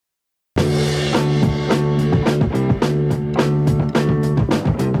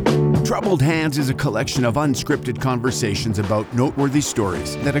Troubled Hands is a collection of unscripted conversations about noteworthy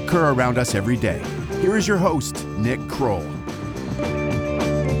stories that occur around us every day. Here is your host, Nick Kroll.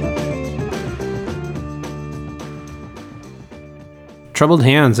 Troubled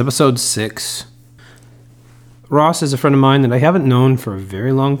Hands, episode 6. Ross is a friend of mine that I haven't known for a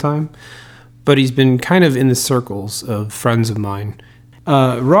very long time, but he's been kind of in the circles of friends of mine.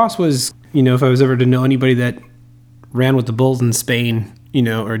 Ross was, if I was ever to know anybody that ran with the Bulls in Spain,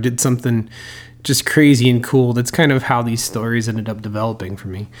 or did something just crazy and cool, that's kind of how these stories ended up developing for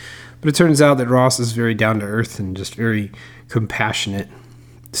me. But it turns out that Ross is very down to earth and just very compassionate.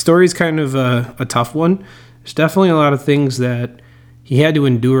 The story's kind of a tough one. There's definitely a lot of things that he had to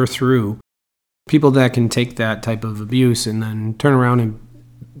endure through. People that can take that type of abuse and then turn around and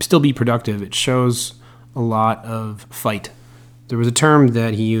still be productive, it shows a lot of fight. There was a term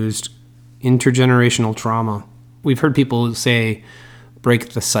that he used, intergenerational trauma. We've heard people say, break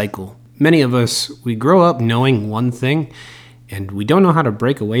the cycle. Many of us, we grow up knowing one thing, and we don't know how to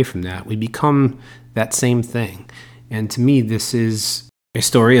break away from that. We become that same thing. And to me, this is a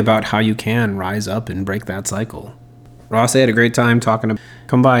story about how you can rise up and break that cycle. Ross, I had a great time talking to him.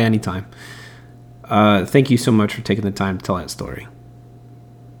 Come by anytime. Thank you so much for taking the time to tell that story.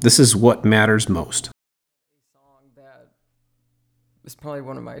 This is what matters most. A song that is probably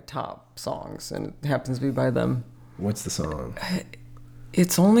one of my top songs, and it happens to be by them. What's the song?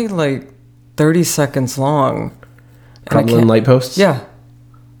 It's only like 30 seconds long. Crumblin' Light Posts? Yeah.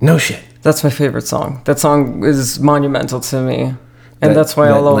 No shit. That's my favorite song. That song is monumental to me. And that's why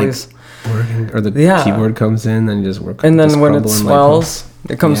I'll always... Or the keyboard comes in and you just work. And then when it swells,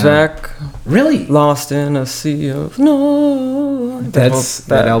 it comes back. Really? Lost in a sea of no.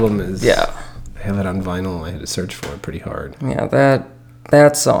 That album is... Yeah. I have it on vinyl. I had to search for it pretty hard. Yeah,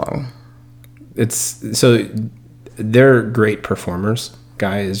 that song. So they're great performers.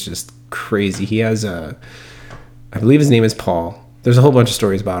 Guy is just crazy. He has I believe his name is Paul. There's a whole bunch of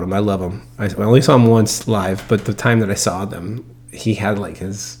stories about him. I love him. I only saw him once live, but the time that I saw them, he had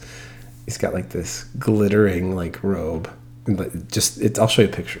he's got like this glittering like robe. And I'll show you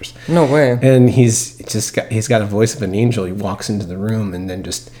pictures. No way. And he's got a voice of an angel. He walks into the room and then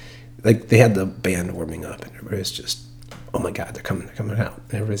just like they had the band warming up and everybody's just, oh my God, they're coming out.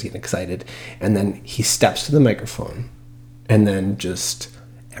 And everybody's getting excited. And then he steps to the microphone and then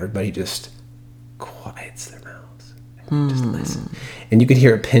everybody just quiets their mouths and just listen. And you could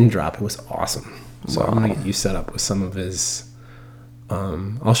hear a pin drop. It was awesome. So I'm going to get you set up with some of his,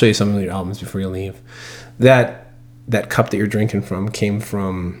 I'll show you some of your albums before you leave. That cup that you're drinking from came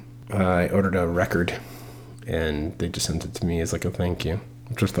from, I ordered a record and they just sent it to me as like a thank you.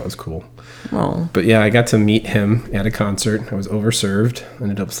 I just thought it was cool. Oh. But yeah, I got to meet him at a concert. I was overserved.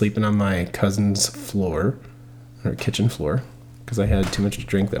 Ended up sleeping on my cousin's floor, or kitchen floor, because I had too much to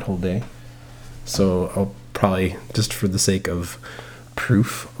drink that whole day. So I'll probably, just for the sake of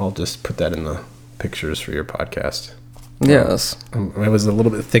proof, I'll just put that in the pictures for your podcast. Yes. I was a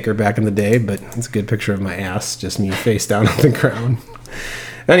little bit thicker back in the day, but it's a good picture of my ass, just me face down on the ground.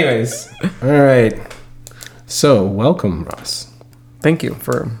 Anyways, all right. So welcome, Ross. Thank you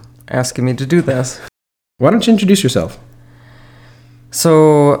for asking me to do this. Why don't you introduce yourself?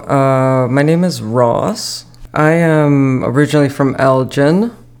 So, my name is Ross. I am originally from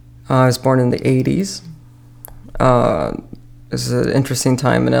Elgin. I was born in the 80s. It's an interesting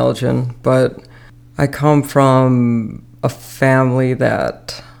time in Elgin, but I come from a family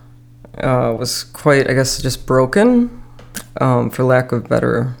that was quite, I guess, just broken, for lack of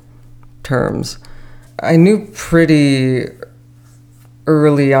better terms. I knew pretty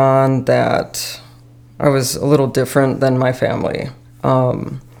early on that I was a little different than my family.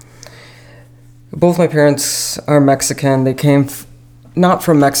 Both my parents are Mexican. They came not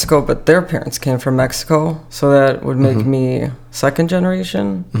from Mexico, but their parents came from Mexico, so that would make me second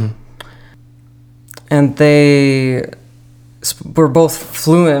generation. And they were both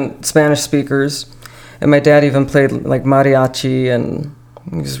fluent Spanish speakers, and my dad even played like mariachi, and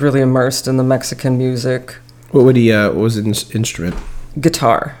he was really immersed in the Mexican music. What was his instrument?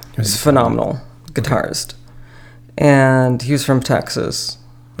 Guitar. He was phenomenal guitarist. And he was from Texas.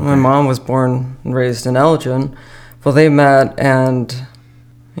 Okay. My mom was born and raised in Elgin. Well, they met, and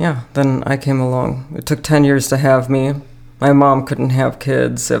then I came along. It took 10 years to have me. My mom couldn't have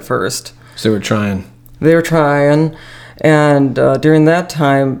kids at first. So they were trying. And during that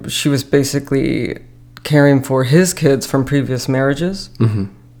time, she was basically caring for his kids from previous marriages.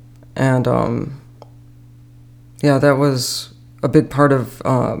 And that was a big part of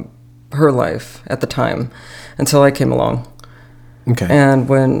her life at the time until I came along. Okay. And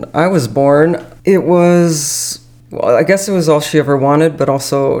when I was born, it was Well, I guess it was all she ever wanted, but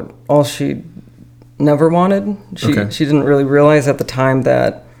also all she never wanted. She didn't really realize at the time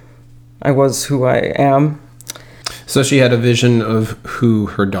that I was who I am. So she had a vision of who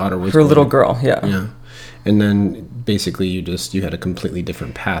her daughter was. Her little girl, yeah. Yeah. And then basically you had a completely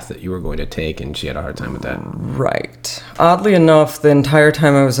different path that you were going to take, and she had a hard time with that. Right. Oddly enough, the entire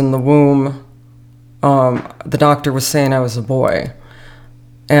time I was in the womb, the doctor was saying I was a boy.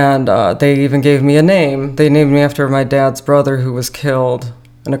 And they even gave me a name. They named me after my dad's brother who was killed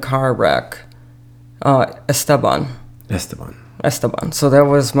in a car wreck. Esteban. So that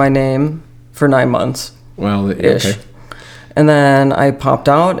was my name for 9 months. Well, ish. Okay. And then I popped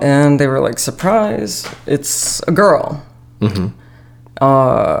out, and they were like, surprise, it's a girl. Mm-hmm.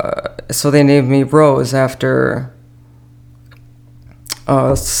 So they named me Rose after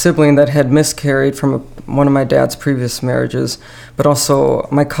a sibling that had miscarried from one of my dad's previous marriages, but also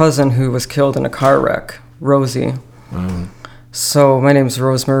my cousin who was killed in a car wreck, Rosie. Wow. So my name's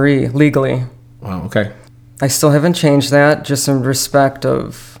Rosemarie, legally. Wow, okay. I still haven't changed that, just in respect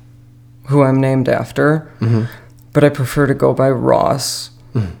of who I'm named after. Mm-hmm. But I prefer to go by Ross.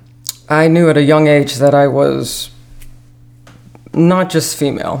 Mm. I knew at a young age that I was not just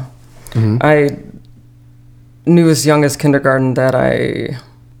female. Mm-hmm. I knew as young as kindergarten that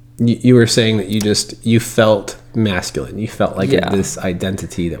You were saying that you felt masculine. You felt like Yeah. this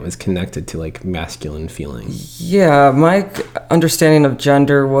identity that was connected to like masculine feelings. Yeah, my understanding of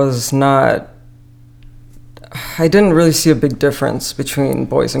gender was not... I didn't really see a big difference between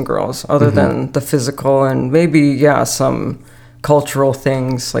boys and girls, other Mm-hmm. than the physical and maybe, some cultural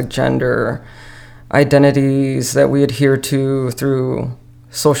things like gender, identities that we adhere to through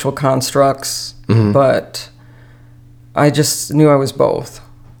social constructs. Mm-hmm. But I just knew I was both.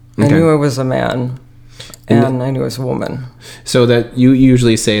 I Okay. knew I was a man, and I knew I was a woman. So that you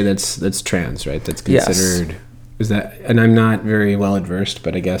usually say that's trans, right? That's considered. Yes. Is that? And I'm not very well adversed,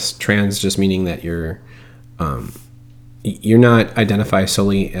 but I guess trans just meaning that you're not identify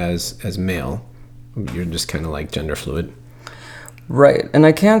solely as male. You're just kind of like gender fluid. Right, and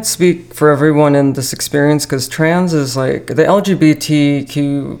I can't speak for everyone in this experience because trans is like the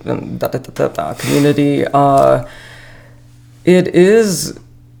LGBTQ community. It is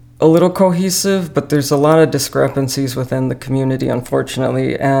a little cohesive, but there's a lot of discrepancies within the community,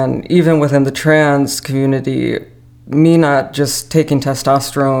 unfortunately. And even within the trans community, me not just taking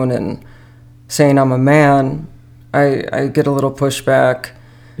testosterone and saying I'm a man, I get a little pushback.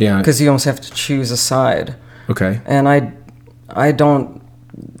 Yeah. Because you almost have to choose a side. Okay. And I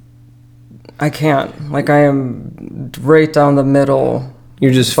can't. Like, I am right down the middle.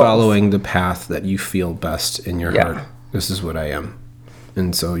 You're just Both. following the path that you feel best in your Yeah. heart. This is what I am.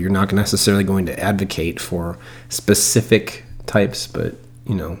 And so you're not necessarily going to advocate for specific types, but,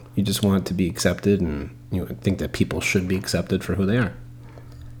 you just want to be accepted, and you think that people should be accepted for who they are.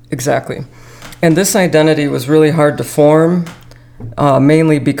 Exactly. And this identity was really hard to form,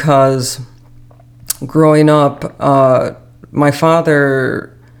 mainly because growing up, my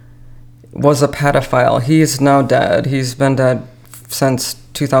father was a pedophile. He is now dead. He's been dead since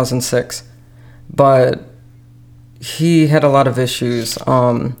 2006. But he had a lot of issues.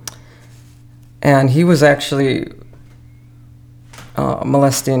 And he was actually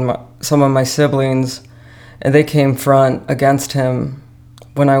molesting some of my siblings. And they came front against him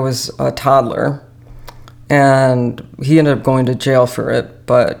when I was a toddler. And he ended up going to jail for it.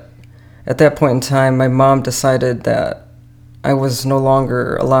 But at that point in time, my mom decided that I was no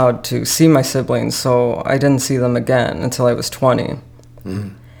longer allowed to see my siblings, so I didn't see them again until I was 20.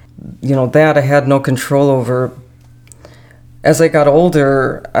 Mm. That I had no control over. As I got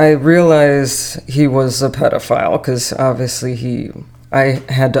older, I realized he was a pedophile, because obviously I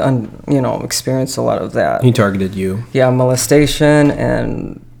had to, experience a lot of that. He targeted you. Yeah, molestation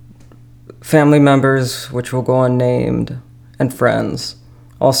and family members, which will go unnamed, and friends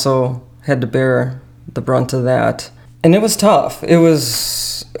also had to bear the brunt of that. And it was tough. It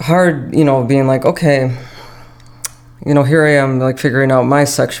was hard, being like, okay, here I am, like, figuring out my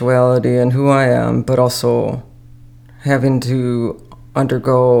sexuality and who I am, but also having to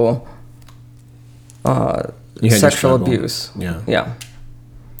undergo sexual abuse. Yeah. Yeah.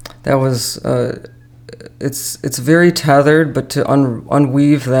 That was, it's very tethered, but to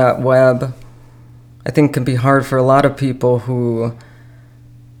unweave that web, I think can be hard for a lot of people who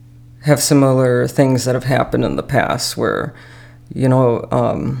have similar things that have happened in the past where,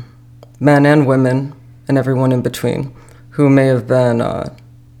 men and women and everyone in between who may have been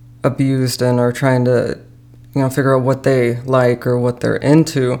abused and are trying to, figure out what they like or what they're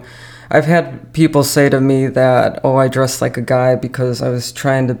into. I've had people say to me that, I dressed like a guy because I was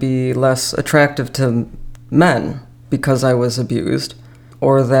trying to be less attractive to men because I was abused,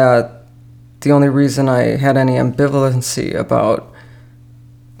 or that the only reason I had any ambivalency about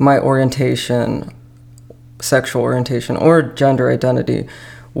my orientation, sexual orientation, or gender identity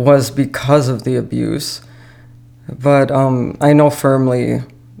was because of the abuse. But I know firmly,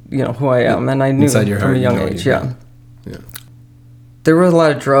 who I am, and I knew Inside your from heart, a young you know what age, you yeah. mean. Yeah. There were a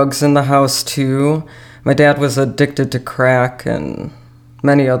lot of drugs in the house, too. My dad was addicted to crack and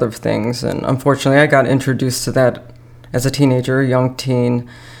many other things, and unfortunately I got introduced to that as a teenager, a young teen,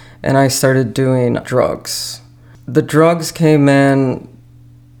 and I started doing drugs. The drugs came in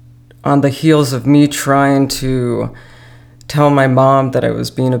on the heels of me trying to tell my mom that I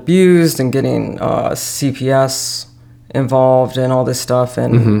was being abused and getting CPS involved and all this stuff,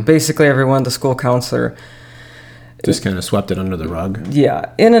 and basically everyone, the school counselor, Just kind of swept it under the rug.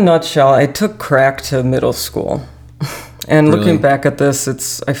 yeah, in a nutshell, I took crack to middle school. And Really? looking back at this,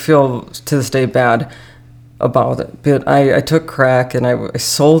 I feel to this day bad about it. But I took crack and I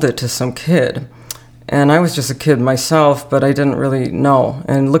sold it to some kid. And I was just a kid myself, but I didn't really know.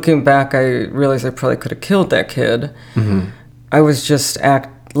 And looking back, I realized I probably could have killed that kid. I was just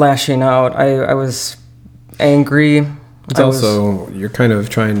lashing out. I was angry. It's also, you're kind of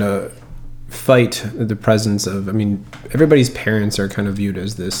trying to fight the presence of, everybody's parents are kind of viewed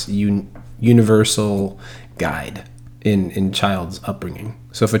as this universal guide in child's upbringing.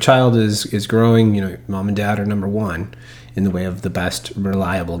 So if a child is growing, mom and dad are number one in the way of the best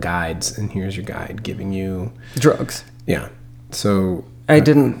reliable guides, and here's your guide giving you drugs. Yeah. So I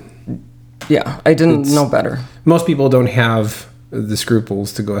didn't know better. most people don't have the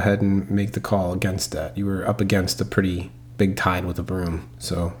scruples to go ahead and make the call against that. You were up against a pretty big tide with a broom.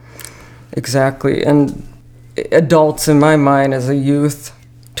 So exactly. And adults in my mind as a youth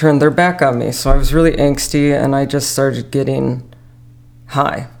turned their back on me. So I was really angsty, and I just started getting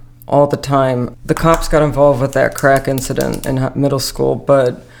high all the time. The cops got involved with that crack incident in middle school,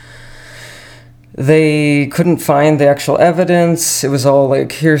 but they couldn't find the actual evidence. It was all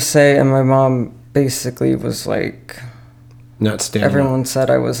like hearsay, and my mom basically was like, not standing. Everyone said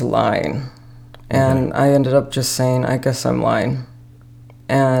I was lying. And I ended up just saying, I guess I'm lying.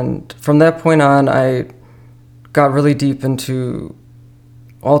 And from that point on, I got really deep into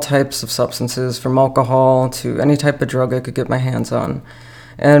all types of substances, from alcohol to any type of drug I could get my hands on.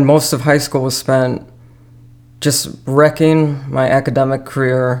 And most of high school was spent just wrecking my academic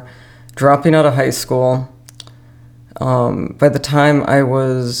career, dropping out of high school. By the time I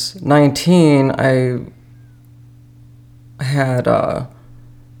was 19, I had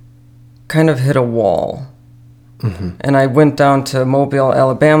kind of hit a wall. And I went down to Mobile,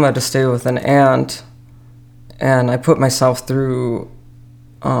 Alabama to stay with an aunt, and I put myself through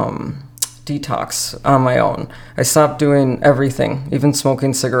detox on my own. I stopped doing everything, even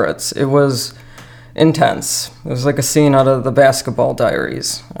smoking cigarettes. It was intense. It was like a scene out of the Basketball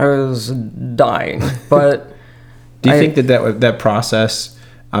Diaries. I was dying, but do you think that process,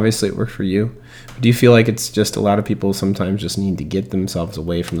 obviously it worked for you, do you feel like it's just a lot of people sometimes just need to get themselves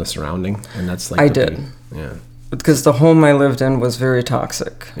away from the surrounding, and that's like I did. Yeah. Because the home I lived in was very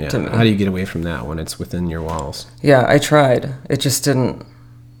toxic to me. How do you get away from that when it's within your walls? Yeah, I tried. It just didn't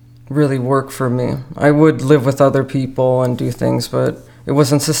really work for me. I would live with other people and do things, but it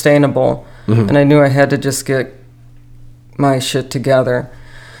wasn't sustainable. And I knew I had to just get my shit together.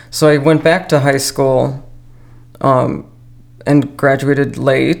 So I went back to high school and graduated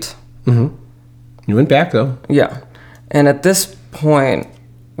late. You went back, though. Yeah. And at this point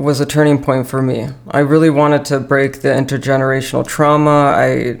was a turning point for me. I really wanted to break the intergenerational trauma.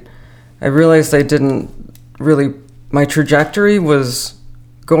 I realized I didn't really... My trajectory was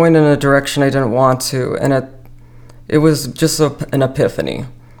going in a direction I didn't want to, and it was just an epiphany.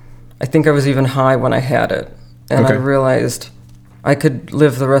 I think I was even high when I had it, and I realized I could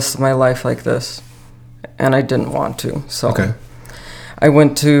live the rest of my life like this, and I didn't want to. So I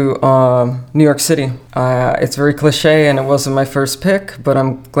went to New York City. It's very cliche, and it wasn't my first pick, but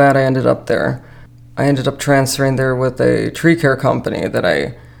I'm glad I ended up there. I ended up transferring there with a tree care company that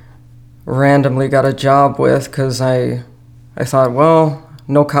I randomly got a job with because I thought, well,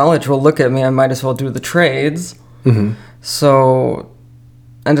 no college will look at me. I might as well do the trades. So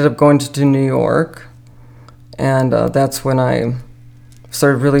ended up going to New York, and that's when I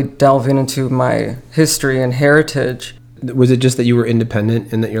started really delving into my history and heritage. Was it just that you were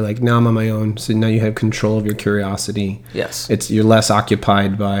independent and that you're like, now I'm on my own, so now you have control of your curiosity? Yes. You're less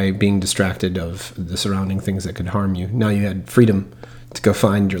occupied by being distracted of the surrounding things that could harm you. Now you had freedom to go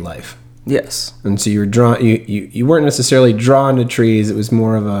find your life. Yes. And so you were drawn. You weren't necessarily drawn to trees. It was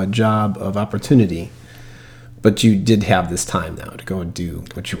more of a job of opportunity. But you did have this time now to go and do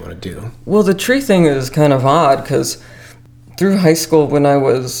what you want to do. Well, the tree thing is kind of odd because through high school, when I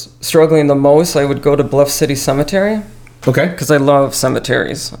was struggling the most, I would go to Bluff City Cemetery Okay. because I love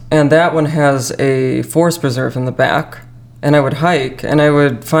cemeteries. And that one has a forest preserve in the back. And I would hike, and I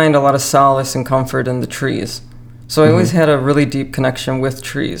would find a lot of solace and comfort in the trees. So I always had a really deep connection with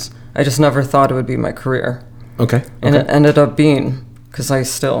trees. I just never thought it would be my career. Okay. And it ended up being, because I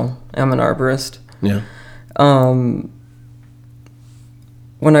still am an arborist. Yeah.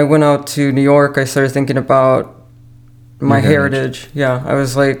 When I went out to New York, I started thinking about my Your heritage. heritage. Yeah, I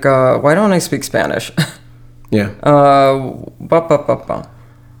was like, why don't I speak Spanish? Yeah.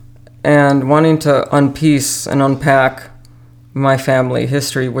 And wanting to unpiece and unpack my family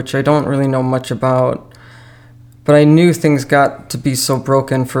history, which I don't really know much about, but I knew things got to be so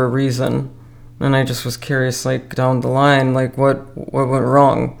broken for a reason. And I just was curious, like, down the line, like, what went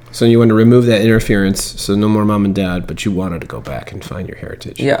wrong? So you wanted to remove that interference, so no more mom and dad, but you wanted to go back and find your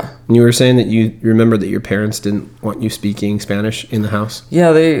heritage. Yeah. And you were saying that you remember that your parents didn't want you speaking Spanish in the house?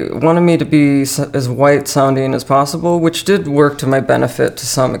 Yeah, they wanted me to be as white sounding as possible, which did work to my benefit to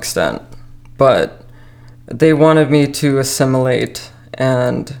some extent. But they wanted me to assimilate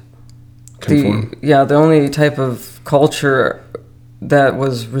and Conform. the only type of culture that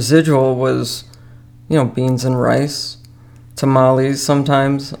was residual was, beans and rice, tamales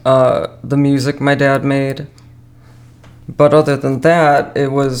sometimes, the music my dad made. But other than that,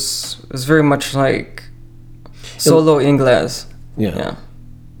 it was very much like solo inglés. Yeah.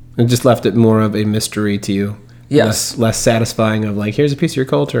 It just left it more of a mystery to you. Yes. Less satisfying of like, here's a piece of your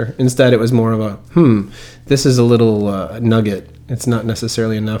culture. Instead, it was more of a, this is a little nugget. It's not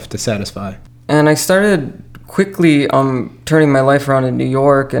necessarily enough to satisfy. And I started quickly turning my life around in New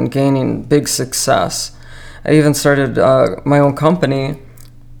York and gaining big success. I even started my own company,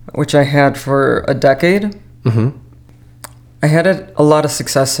 which I had for a decade. Mm-hmm. I had a lot of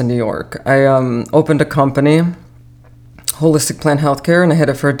success in New York. I opened a company, Holistic Plant Healthcare, and I had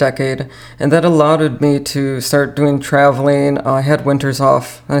it for a decade. And that allowed me to start doing traveling. I had winters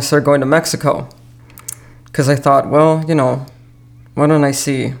off, and I started going to Mexico. Because I thought, well, why don't I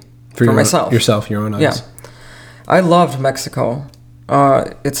see for myself? Your own eyes. Yeah. I loved Mexico.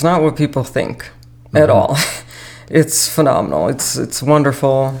 It's not what people think at all. It's phenomenal. It's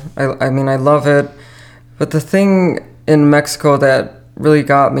wonderful. I mean, I love it. But the thing in Mexico that really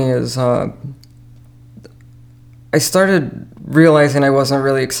got me is I started realizing I wasn't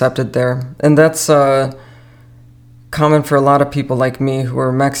really accepted there. And that's common for a lot of people like me who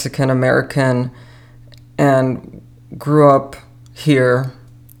are Mexican American and grew up here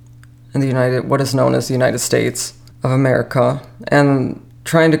in what is known as the United States of America, and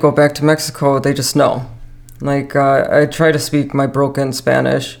trying to go back to Mexico, they just know. Like, I try to speak my broken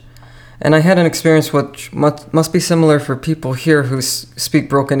Spanish, and I had an experience which must be similar for people here who speak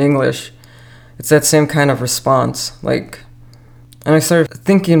broken English. It's that same kind of response, and I started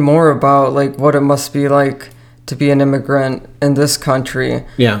thinking more about, what it must be like to be an immigrant in this country,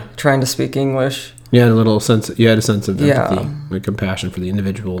 trying to speak English. You had a sense of empathy, like compassion for the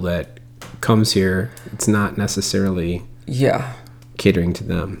individual that comes here. It's not necessarily catering to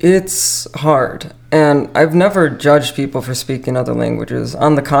them. It's hard, and I've never judged people for speaking other languages.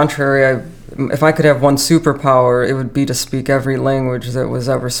 On the contrary, if I could have one superpower, it would be to speak every language that was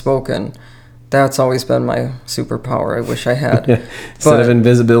ever spoken. That's always been my superpower. I wish I had. Instead of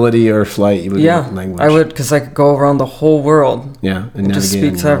invisibility or flight, you would want language. I would, because I could go around the whole world. And just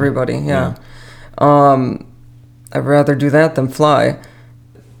speak to everybody. I'd rather do that than fly.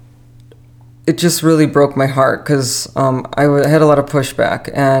 It just really broke my heart because I had a lot of pushback,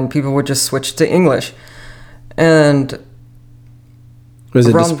 and people would just switch to English. And was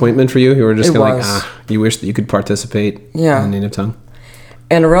it disappointment for you? You were just kind of like, you wish that you could participate in the native tongue?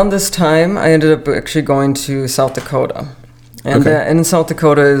 And around this time, I ended up actually going to South Dakota. And in South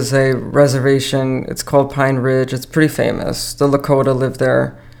Dakota is a reservation. It's called Pine Ridge. It's pretty famous. The Lakota live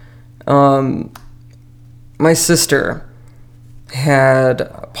there. My sister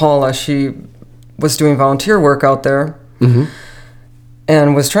Paula, she was doing volunteer work out there. Mm-hmm.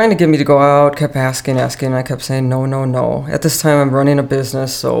 And was trying to get me to go out, kept asking, and I kept saying, no. At this time, I'm running a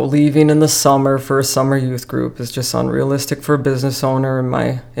business, so leaving in the summer for a summer youth group is just unrealistic for a business owner in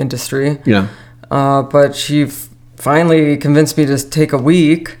my industry. Yeah. But she finally convinced me to take a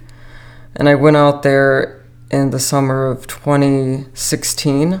week, and I went out there in the summer of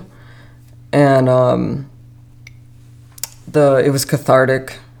 2016, and it was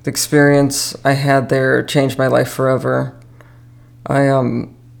cathartic. The experience I had there changed my life forever. I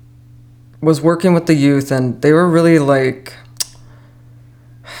was working with the youth, and they were really they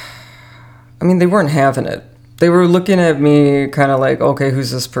weren't having it. they were looking at me kind of like, okay,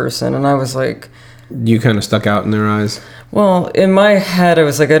 who's this person? And I was like, You kind of stuck out in their eyes. well, in my head, I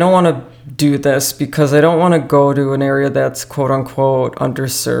was like, I don't want to do this because I don't want to go to an area that's quote unquote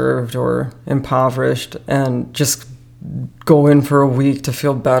underserved or impoverished and just go in for a week to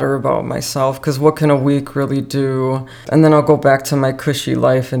feel better about myself, because what can a week really do? And then I'll go back to my cushy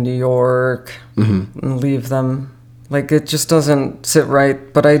life in New York and leave them. Like, it just doesn't sit right,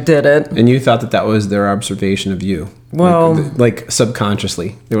 but I did it. And you thought that was their observation of you. Well, like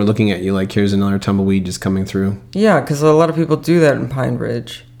subconsciously. They were looking at you like, here's another tumbleweed just coming through. yeah, because a lot of people do that in Pine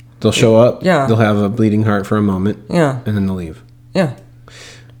Ridge. They'll show up. Yeah. They'll have a bleeding heart for a moment. Yeah. And then they'll leave. Yeah.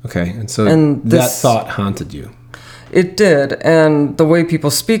 Okay. And so And that this- thought haunted you. It did, and the way people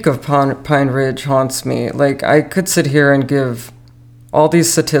speak of Pine Ridge haunts me. Like, I could sit here and give all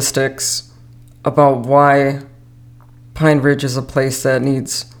these statistics about why Pine Ridge is a place that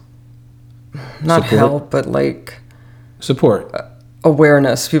needs not Support? help, but like Support.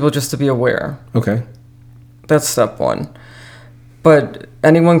 awareness. People just to be aware. Okay. That's step one. But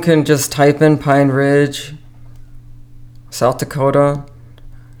anyone can just type in Pine Ridge, South Dakota,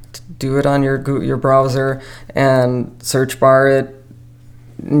 do it on your browser and search bar it.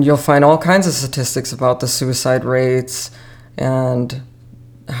 And you'll find all kinds of statistics about the suicide rates and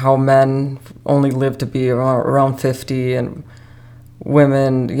how men only live to be around 50 and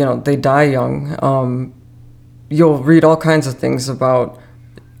women, they die young. You'll read all kinds of things about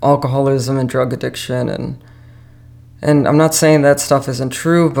alcoholism and drug addiction, and I'm not saying that stuff isn't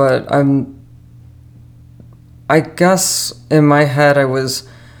true, but I guess in my head I was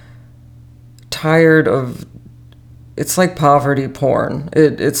tired of, it's like poverty porn.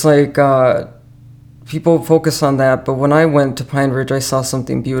 It's like people focus on that, but when I went to Pine Ridge, I saw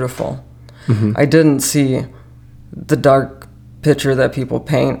something beautiful. I didn't see the dark picture that people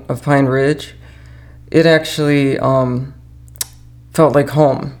paint of Pine Ridge. It actually felt like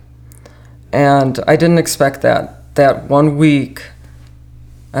home, and I didn't expect that 1 week.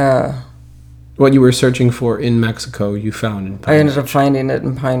 What you were searching for in Mexico, you found in Pine I ended Ridge. up finding it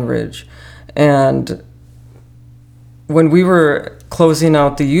in Pine Ridge. And when we were closing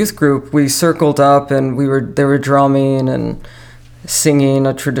out the youth group, we circled up and they were drumming and singing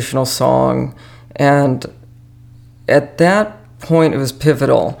a traditional song. And at that point, it was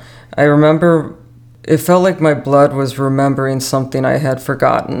pivotal. I remember it felt like my blood was remembering something I had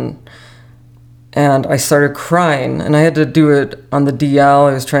forgotten. And I started crying, and I had to do it on the DL.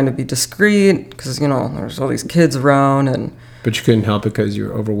 I was trying to be discreet because, there's all these kids around, But you couldn't help it because you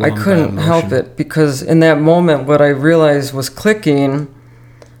were overwhelmed. I couldn't by help emotion. it, because in that moment, what I realized was clicking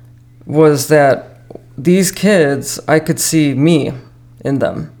was that these kids, I could see me in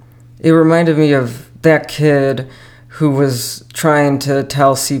them. It reminded me of that kid who was trying to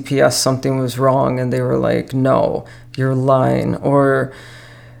tell CPS something was wrong, and they were like, no, you're lying. Or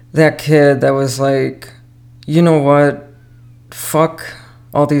that kid that was like, you know what, fuck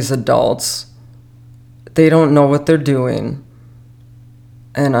all these adults. They don't know what they're doing,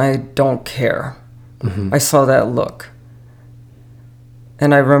 and I don't care. I saw that look.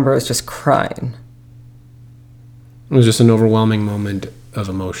 And I remember I was just crying. It was just an overwhelming moment of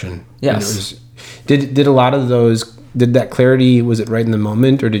emotion. Yes. And did a lot of those, did that clarity, was it right in the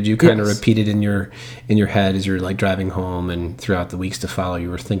moment, or did you kind of Yes. repeat it in your head as you're like driving home, and throughout the weeks to follow you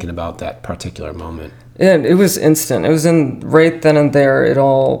were thinking about that particular moment? And it was instant. It was right then and there. It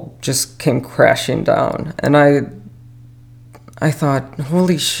all just came crashing down. And I thought,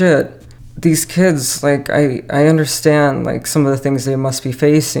 holy shit, these kids, like, I understand, like, some of the things they must be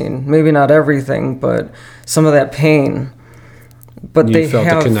facing. Maybe not everything, but some of that pain. But You they felt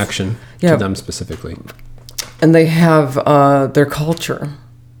have a connection yeah. to them specifically. And they have their culture.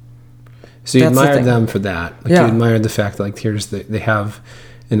 So you That's the admired thing. them for that. Like Yeah. You admired the fact that, like, they have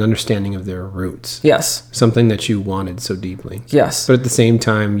an understanding of their roots. Yes. Something that you wanted so deeply. Yes. But at the same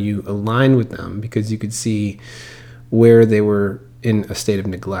time, you aligned with them because you could see where they were in a state of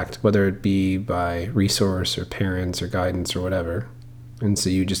neglect, whether it be by resource or parents or guidance or whatever. And so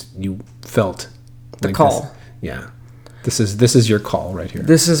you felt The call. This is your call right here.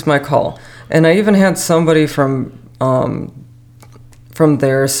 This is my call. And I even had somebody from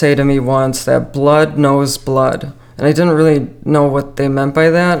there say to me once that blood knows blood. And I didn't really know what they meant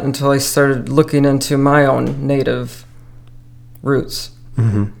by that until I started looking into my own native roots.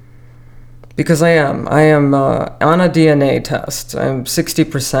 Because I am on a DNA test. I'm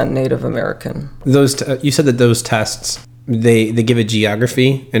 60% Native American. Those you said that those tests, they give a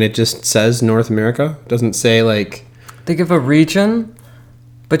geography and it just says North America. It doesn't say like. They give a region,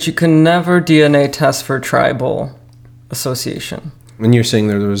 but you can never DNA test for tribal association. And you're saying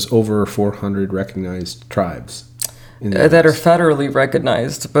there was over 400 recognized tribes that are federally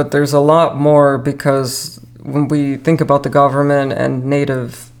recognized, but there's a lot more because when we think about the government and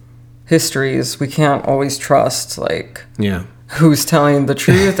Native histories, we can't always trust who's telling the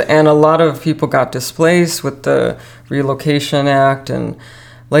truth. And a lot of people got displaced with the Relocation Act, and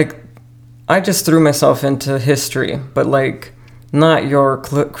I just threw myself into history, but not your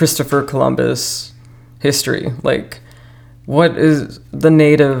Christopher Columbus history. What is the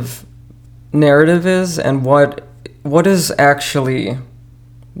Native narrative is, and what is actually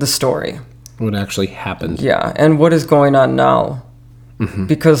the story. What actually happened. Yeah, and what is going on now. Mm-hmm.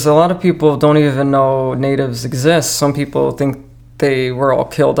 Because a lot of people don't even know natives exist. Some people think they were all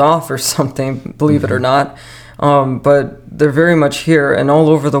killed off or something, believe it or not. But they're very much here and all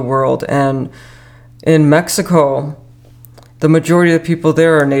over the world. And in Mexico, the majority of the people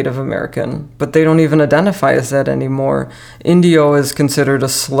there are Native American, but they don't even identify as that anymore. Indio is considered a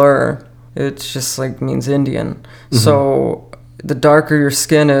slur. It just means Indian. Mm-hmm. So the darker your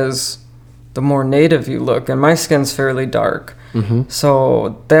skin is, the more native you look. And my skin's fairly dark. Mm-hmm.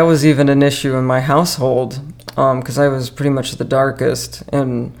 So that was even an issue in my household, because I was pretty much the darkest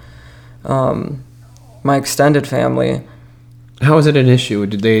in my extended family. How was it an issue?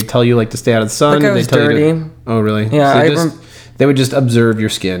 Did they tell you to stay out of the sun? I was dirty. Oh, really? Yeah, so they would just observe your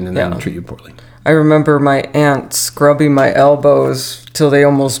skin and then treat you poorly. I remember my aunt scrubbing my elbows till they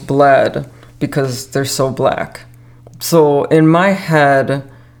almost bled because they're so black. So in my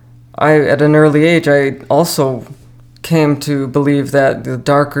head, at an early age, I also came to believe that the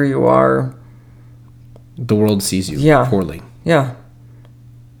darker you are, the world sees you poorly. Yeah.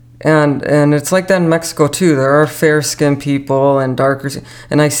 And it's like that in Mexico too. There are fair-skinned people and darker,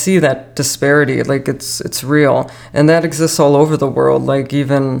 and I see that disparity. It's real, and that exists all over the world.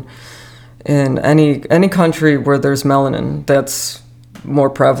 Even in any country where there's melanin, that's more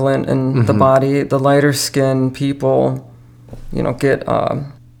prevalent in the body. The lighter-skinned people, get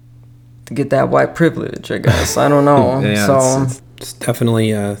that white privilege, I guess. I don't know. Yeah, it's definitely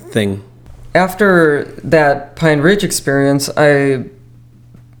a thing. After that Pine Ridge experience, I,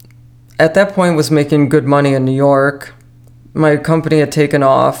 at that point, was making good money in New York. My company had taken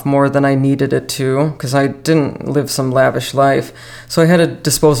off more than I needed it to because I didn't live some lavish life. So I had a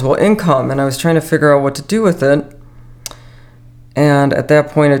disposable income, and I was trying to figure out what to do with it. And at that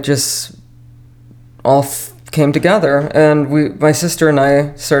point, it just all came together, and my sister and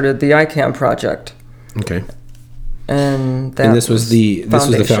I started the ICAM project. Okay. And this was the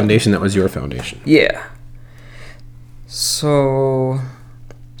foundation. That was your foundation. Yeah. So.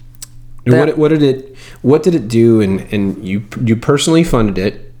 What did it do? And you personally funded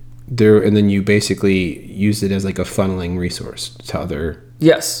it there, and then you basically used it as a funneling resource to other.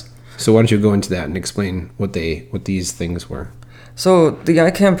 Yes. So why don't you go into that and explain what these things were? So the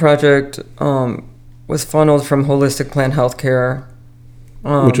ICAM project was funneled from Holistic Plant Healthcare,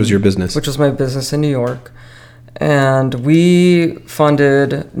 which was your business. Which was my business in New York, and we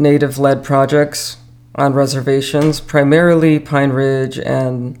funded Native-led projects on reservations, primarily Pine Ridge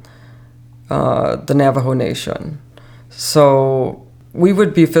and the Navajo Nation. So we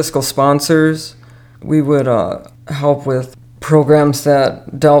would be fiscal sponsors. We would help with programs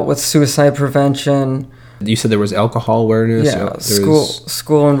that dealt with suicide prevention. You said there was alcohol awareness. Yeah,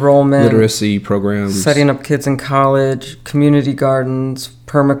 school enrollment, literacy programs, setting up kids in college, community gardens,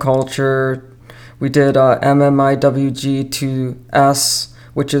 permaculture. We did MMIWG2S,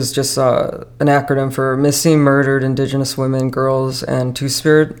 which is just an acronym for Missing, Murdered, Indigenous Women, Girls, and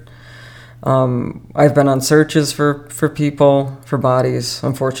Two-Spirit. I've been on searches for people, for bodies,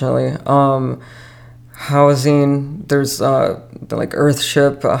 unfortunately. Housing, there's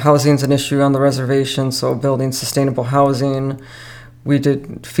Earthship. Housing's an issue on the reservation, so building sustainable housing. We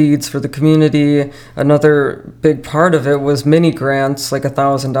did feeds for the community. Another big part of it was mini grants,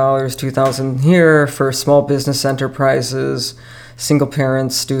 $1,000, $2,000 here for small business enterprises, single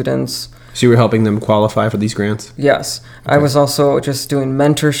parents, students. So you were helping them qualify for these grants? Yes. Okay. I was also just doing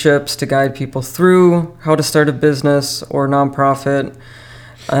mentorships to guide people through how to start a business or nonprofit.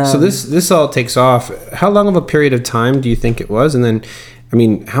 So this all takes off. How long of a period of time do you think it was? And then,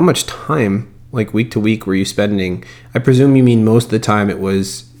 how much time, week to week, were you spending? I presume you mean most of the time it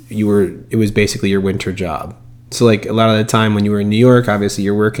was basically your winter job. So a lot of the time when you were in New York, obviously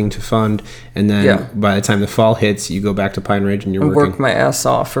you're working to fund, and then by the time the fall hits, you go back to Pine Ridge and you're working. Work my ass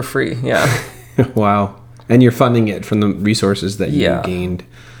off for free, yeah. Wow. And you're funding it from the resources that you gained.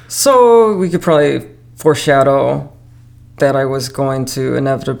 So we could probably foreshadow that I was going to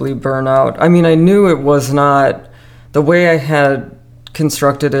inevitably burn out. I knew it was not, the way I had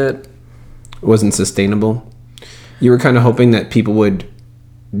constructed it wasn't sustainable. You were kind of hoping that people would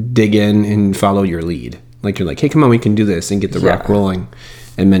dig in and follow your lead. Like you're like, hey, come on, we can do this and get the rock rolling.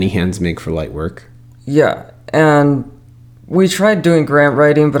 And many hands make for light work. Yeah, and we tried doing grant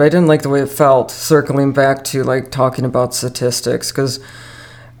writing, but I didn't like the way it felt, circling back to like talking about statistics, because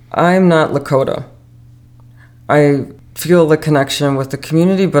I'm not Lakota. I feel the connection with the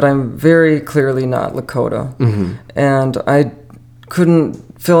community, but I'm very clearly not Lakota. Mm-hmm. And I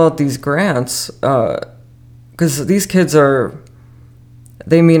couldn't fill out these grants because these kids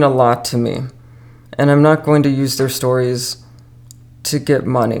they mean a lot to me. And I'm not going to use their stories to get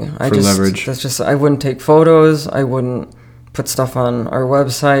money. For leverage. I wouldn't take photos. I wouldn't put stuff on our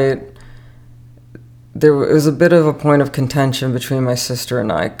website. There was a bit of a point of contention between my sister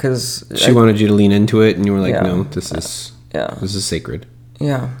and I, because she wanted you to lean into it, and you were like, no, this is sacred.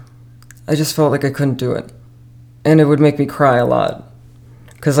 Yeah. I just felt like I couldn't do it. And it would make me cry a lot,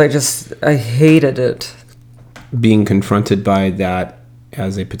 because I hated it. Being confronted by that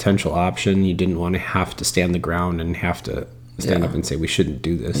as a potential option, you didn't want to have to stand the ground and have to stand up and say, we shouldn't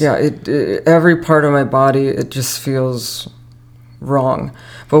do this. Yeah, every part of my body, it just feels wrong.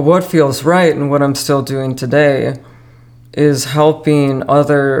 But what feels right, and what I'm still doing today, is helping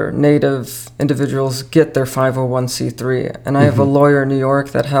other Native individuals get their 501c3. And I have a lawyer in New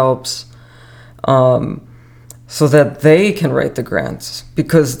York that helps so that they can write the grants,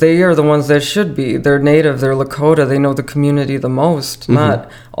 because they are the ones that should be. They're Native, they're Lakota, they know the community the most, not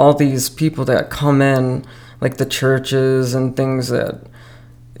all these people that come in, like the churches and things that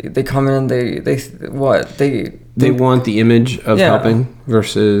they come in, they want the image of helping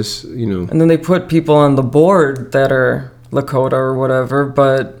versus, And then they put people on the board that are Lakota or whatever,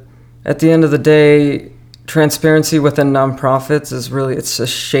 but at the end of the day, transparency within nonprofits it's a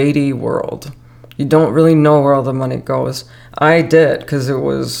shady world. You don't really know where all the money goes. I did, because it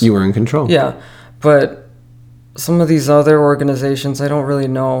was... You were in control. Yeah, but some of these other organizations, I don't really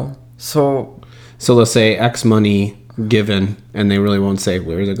know. So let's say X money given, and they really won't say,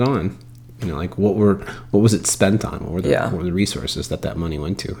 where is it going? Like what was it spent on? What were the resources that money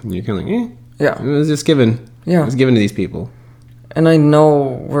went to? And you're kind of like, it was just given. Yeah. It was given to these people. And I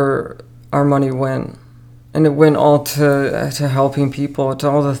know where our money went. And it went all to helping people, to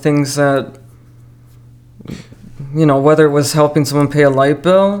all the things that, whether it was helping someone pay a light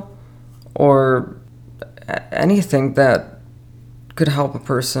bill or anything that could help a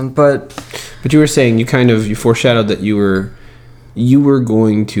person. But you were saying, you foreshadowed that you were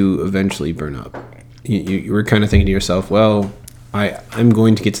going to eventually burn up. You were kind of thinking to yourself, well, I'm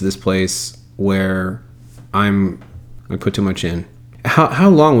going to get to this place where I'm going to put too much in. How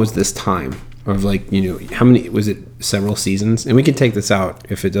long was this time? Of how many, was it several seasons? And we can take this out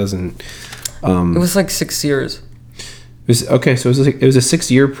if it doesn't. It was like 6 years. Okay, so it was a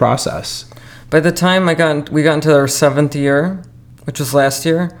 6-year process. By the time we got into our 7th year, which was last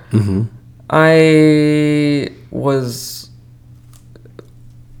year, I was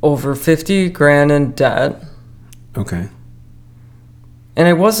over $50,000 in debt. Okay. And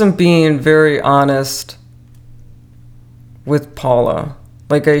I wasn't being very honest with Paula.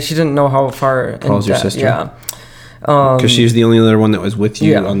 She didn't know how far. Paula's your sister? Yeah. Because she's the only other one that was with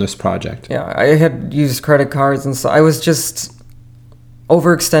you on this project. Yeah, I had used credit cards and stuff. I was just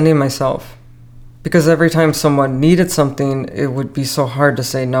overextending myself. Because every time someone needed something, it would be so hard to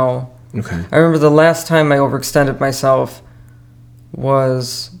say no. Okay. I remember the last time I overextended myself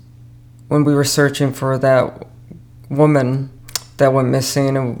was when we were searching for that woman that went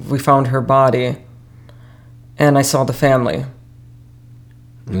missing, and we found her body. And I saw the family.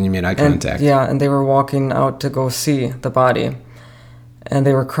 And you made eye contact. And they were walking out to go see the body. And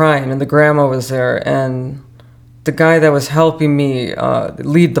they were crying, and the grandma was there. And the guy that was helping me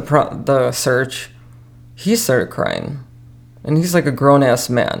lead the search, he started crying. And he's like a grown-ass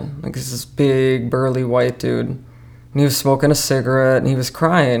man. He's this big, burly white dude. And he was smoking a cigarette, and he was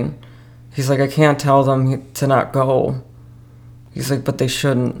crying. He's like, I can't tell them to not go. He's like, but they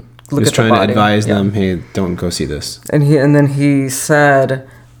shouldn't. Look at the body. Trying to advise them, hey, don't go see this. And then he said,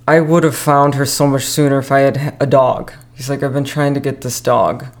 I would have found her so much sooner if I had a dog. He's like, I've been trying to get this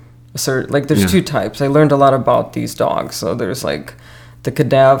dog. So, there's two types. I learned a lot about these dogs. So there's the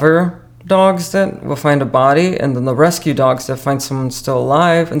cadaver dogs that will find a body, and then the rescue dogs that find someone still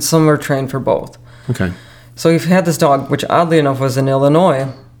alive, and some are trained for both. Okay. So we've had this dog, which oddly enough was in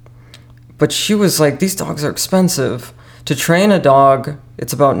Illinois, but she was like, these dogs are expensive. To train a dog,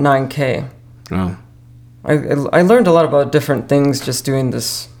 it's about $9,000. Oh. I learned a lot about different things just doing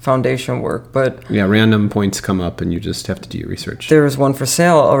this foundation work, but... Yeah, random points come up and you just have to do your research. There was one for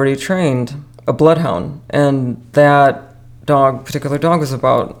sale already trained, a bloodhound, and that particular dog was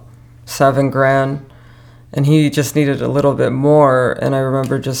about $7,000, and he just needed a little bit more. And I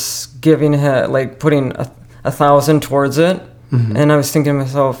remember just giving him, like putting 1,000 towards it. And I was thinking to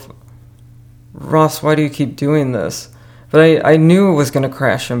myself, Ross, why do you keep doing this? But I knew it was going to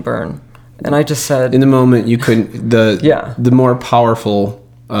crash and burn. And I just said... In the moment, you couldn't... The more powerful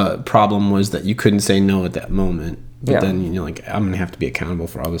problem was that you couldn't say no at that moment. But then, like, I'm going to have to be accountable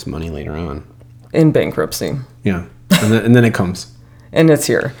for all this money later on. In bankruptcy. Yeah. And then it comes. And it's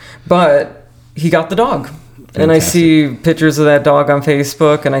here. But he got the dog. Fantastic. And I see pictures of that dog on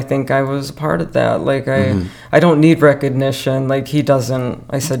Facebook, and I think I was a part of that. Like, I don't need recognition. Like, he doesn't.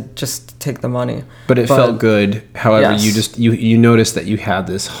 I said, just take the money. But it felt good. However, yes. you noticed that you had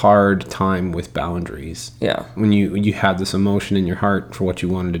this hard time with boundaries. Yeah. When you had this emotion in your heart for what you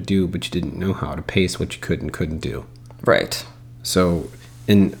wanted to do, but you didn't know how to pace what you could and couldn't do. Right. So,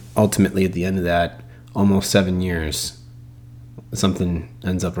 and ultimately at the end of that, almost 7 years, something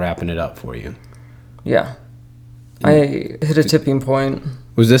ends up wrapping it up for you. Yeah. I hit a tipping point.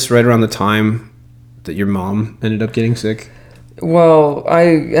 Was this right around the time that your mom ended up getting sick? Well, I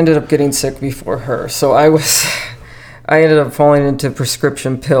ended up getting sick before her. So I ended up falling into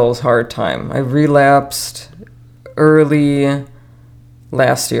prescription pills hard time. I relapsed early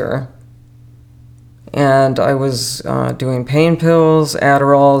last year. And I was doing pain pills,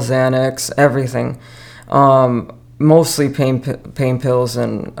 Adderall, Xanax, everything. Mostly pain pills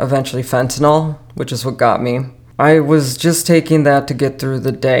and eventually fentanyl, which is what got me. I was just taking that to get through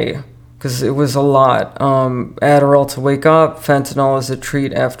the day because it was a lot. Adderall to wake up, fentanyl as a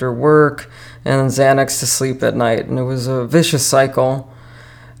treat after work, and Xanax to sleep at night. And it was a vicious cycle.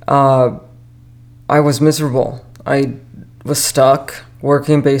 I was miserable. I was stuck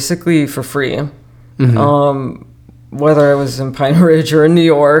working basically for free. Whether I was in Pine Ridge or in New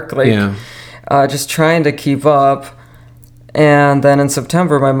York, just trying to keep up. And then in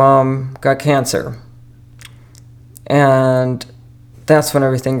September, my mom got cancer. And that's when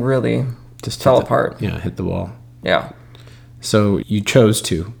everything really just fell apart. Yeah, hit the wall. Yeah. So you chose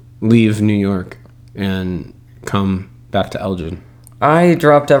to leave New York and come back to Elgin. I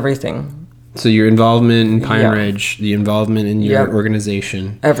dropped everything. So your involvement in Pine Ridge, the involvement in your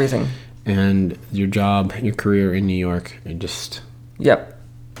organization. Everything. And your job, your career in New York, Yep.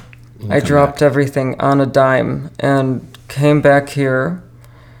 I dropped everything on a dime and came back here.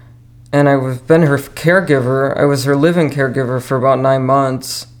 And I've been her caregiver. I was her living caregiver for about 9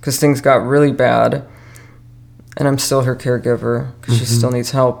 months because things got really bad. And I'm still her caregiver because she still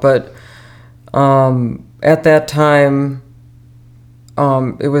needs help. But at that time,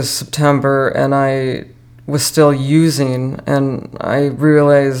 it was September, and I was still using. And I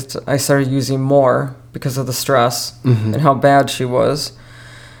realized I started using more because of the stress and how bad she was.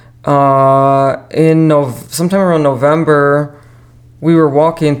 Sometime around November, we were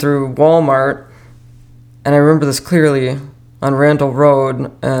walking through Walmart, and I remember this clearly on Randall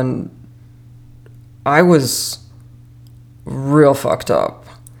Road, and I was real fucked up.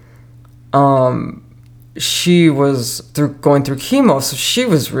 She was going through chemo, so she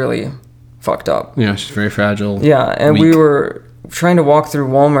was really fucked up. Yeah, she's very fragile. Yeah, and weak. We were trying to walk through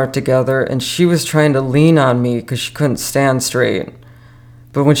Walmart together, and she was trying to lean on me because she couldn't stand straight.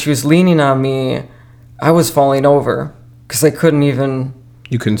 But when she was leaning on me, I was falling over. Because I couldn't even...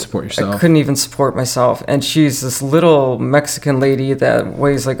 You couldn't support yourself. I couldn't even support myself. And she's this little Mexican lady that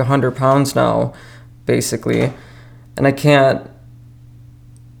weighs like 100 pounds now, basically. And I can't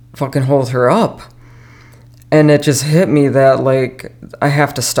fucking hold her up. And it just hit me that, like, I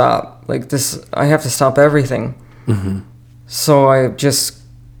have to stop. Like, I have to stop everything. So I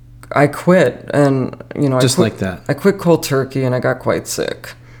quit. And, like that. I quit cold turkey, and I got quite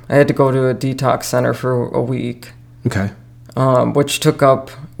sick. I had to go to a detox center for a week. Okay. Which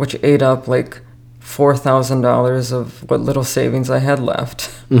ate up like $4,000 of what little savings I had left.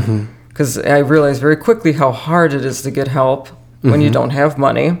 Because I realized very quickly how hard it is to get help when you don't have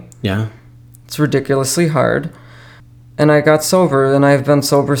money. Yeah. It's ridiculously hard. And I got sober, and I've been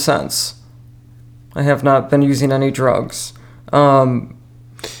sober since. I have not been using any drugs.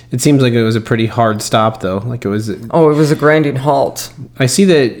 It seems like it was a pretty hard stop, though. Like it was. It was a grinding halt. I see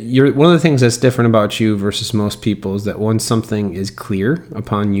that one of the things that's different about you versus most people is that once something is clear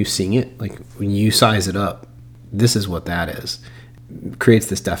upon you seeing it, like when you size it up, this is what that is. It creates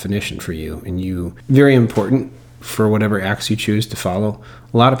this definition for you, and very important for whatever acts you choose to follow.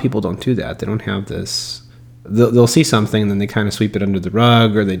 A lot of people don't do that. They don't have this. They'll see something and then they kind of sweep it under the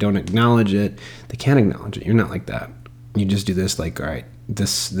rug, or they don't acknowledge it. They can't acknowledge it. You're not like that. You just do this like, all right,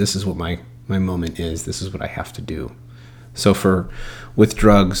 this is what my moment is. This is what I have to do. So with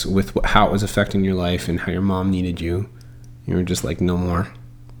drugs, with how it was affecting your life and how your mom needed you, you were just like, no more.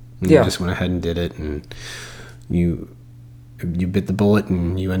 And Yeah. You just went ahead and did it, and you bit the bullet,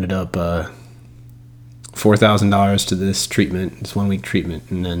 and you ended up $4,000 to this treatment, this 1 week treatment.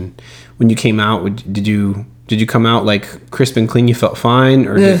 And then when you came out, did you come out like crisp and clean? You felt fine,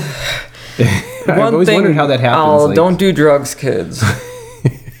 or I've always wondered how that happens. Don't do drugs, kids,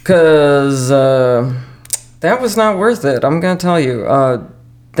 because that was not worth it. I'm gonna tell you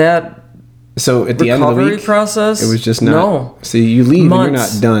that. So at the end of the recovery week, process, it was just not. No. So you leave Months. and you're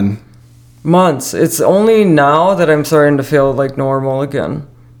not done. Months. It's only now that I'm starting to feel like normal again.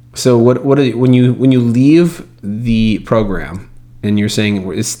 So when you leave the program, and you're saying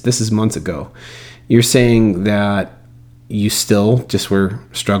this is months ago, you're saying that you still just were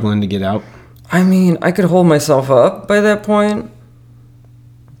struggling to get out? I mean, I could hold myself up by that point,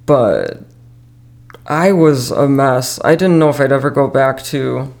 but I was a mess. I didn't know if I'd ever go back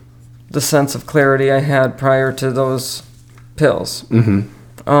to the sense of clarity I had prior to those pills.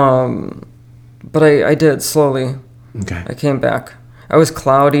 Mm-hmm. But I did slowly. Okay. I came back. I was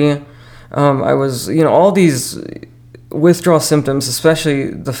cloudy. I was, all these withdrawal symptoms,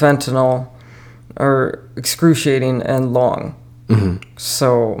 especially the fentanyl, are excruciating and long. Mm-hmm.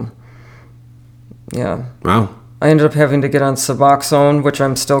 So, yeah. Wow. I ended up having to get on Suboxone, which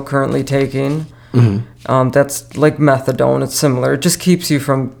I'm still currently taking. Mm-hmm. That's like methadone. It's similar. It just keeps you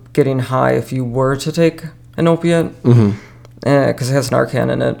from getting high if you were to take an opiate, because it has Narcan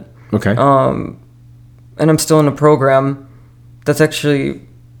in it. Okay. And I'm still in a program that's actually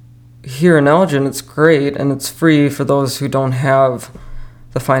here in Elgin. It's great, and it's free for those who don't have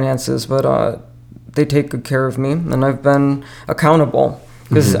the finances, but they take good care of me, and I've been accountable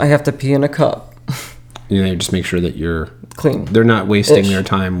because I have to pee in a cup. Just make sure that you're Clean. They're not wasting their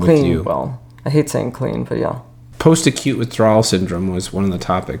time with Clean, you. well, I hate saying clean, but yeah. Post-acute withdrawal syndrome was one of the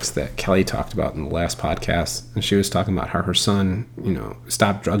topics that Kelly talked about in the last podcast. And she was talking about how her son,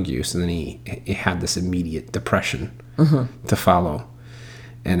 stopped drug use, and then he had this immediate depression to follow.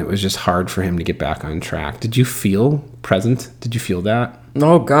 And it was just hard for him to get back on track. Did you feel present? Did you feel that?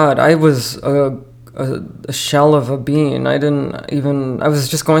 Oh, God. I was a shell of a being. I was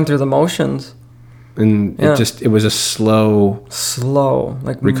just going through the motions. And it was a slow,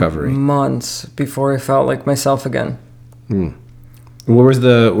 like recovery. Months before I felt like myself again. Where was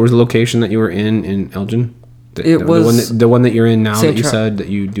the location that you were in Elgin? The one that you're in now that you said that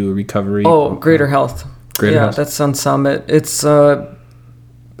you do a recovery. Oh, Greater Health. Greater Health. That's on Summit. It's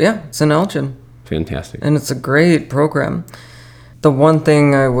it's in Elgin. Fantastic. And it's a great program. The one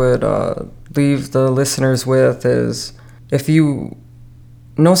thing I would leave the listeners with is, if you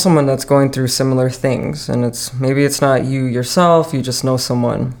know someone that's going through similar things, and maybe it's not you yourself, you just know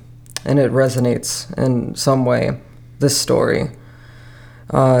someone and it resonates in some way, this story.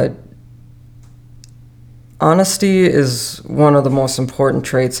 Honesty is one of the most important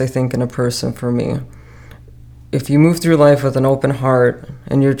traits, I think, in a person for me. If you move through life with an open heart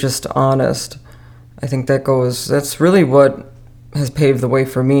and you're just honest, I think that's really what has paved the way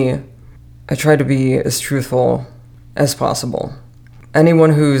for me. I try to be as truthful as possible.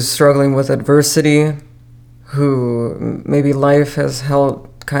 Anyone who's struggling with adversity, who maybe life has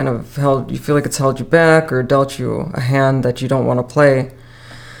you feel like it's held you back or dealt you a hand that you don't want to play,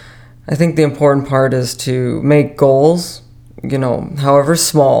 I think the important part is to make goals, however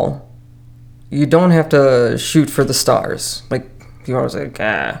small. You don't have to shoot for the stars. Like, people always like,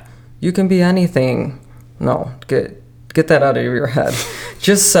 you can be anything. No, get that out of your head.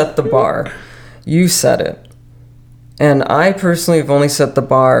 Just set the bar. You set it. And I personally have only set the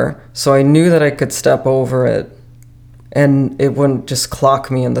bar so I knew that I could step over it and it wouldn't just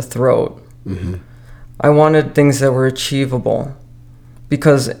clock me in the throat. Mm-hmm. I wanted things that were achievable,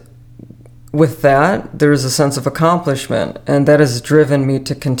 because with that, there's a sense of accomplishment, and that has driven me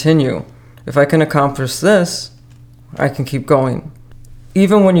to continue. If I can accomplish this, I can keep going.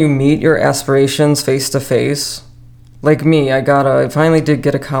 Even when you meet your aspirations face to face, like me, I finally did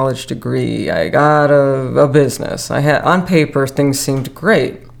get a college degree. I got a business. On paper, things seemed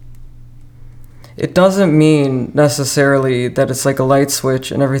great. It doesn't mean necessarily that it's like a light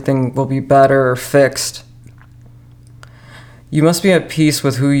switch and everything will be better or fixed. You must be at peace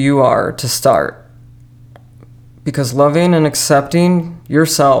with who you are to start. Because loving and accepting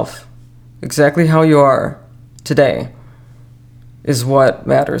yourself exactly how you are today is what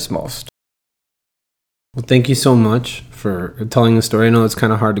matters most. Well, thank you so much for telling the story. I know it's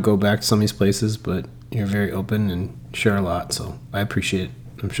kind of hard to go back to some of these places, but you're very open and share a lot, so I appreciate it.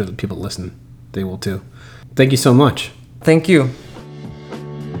 I'm sure the people that listen, they will too. Thank you so much. Thank you.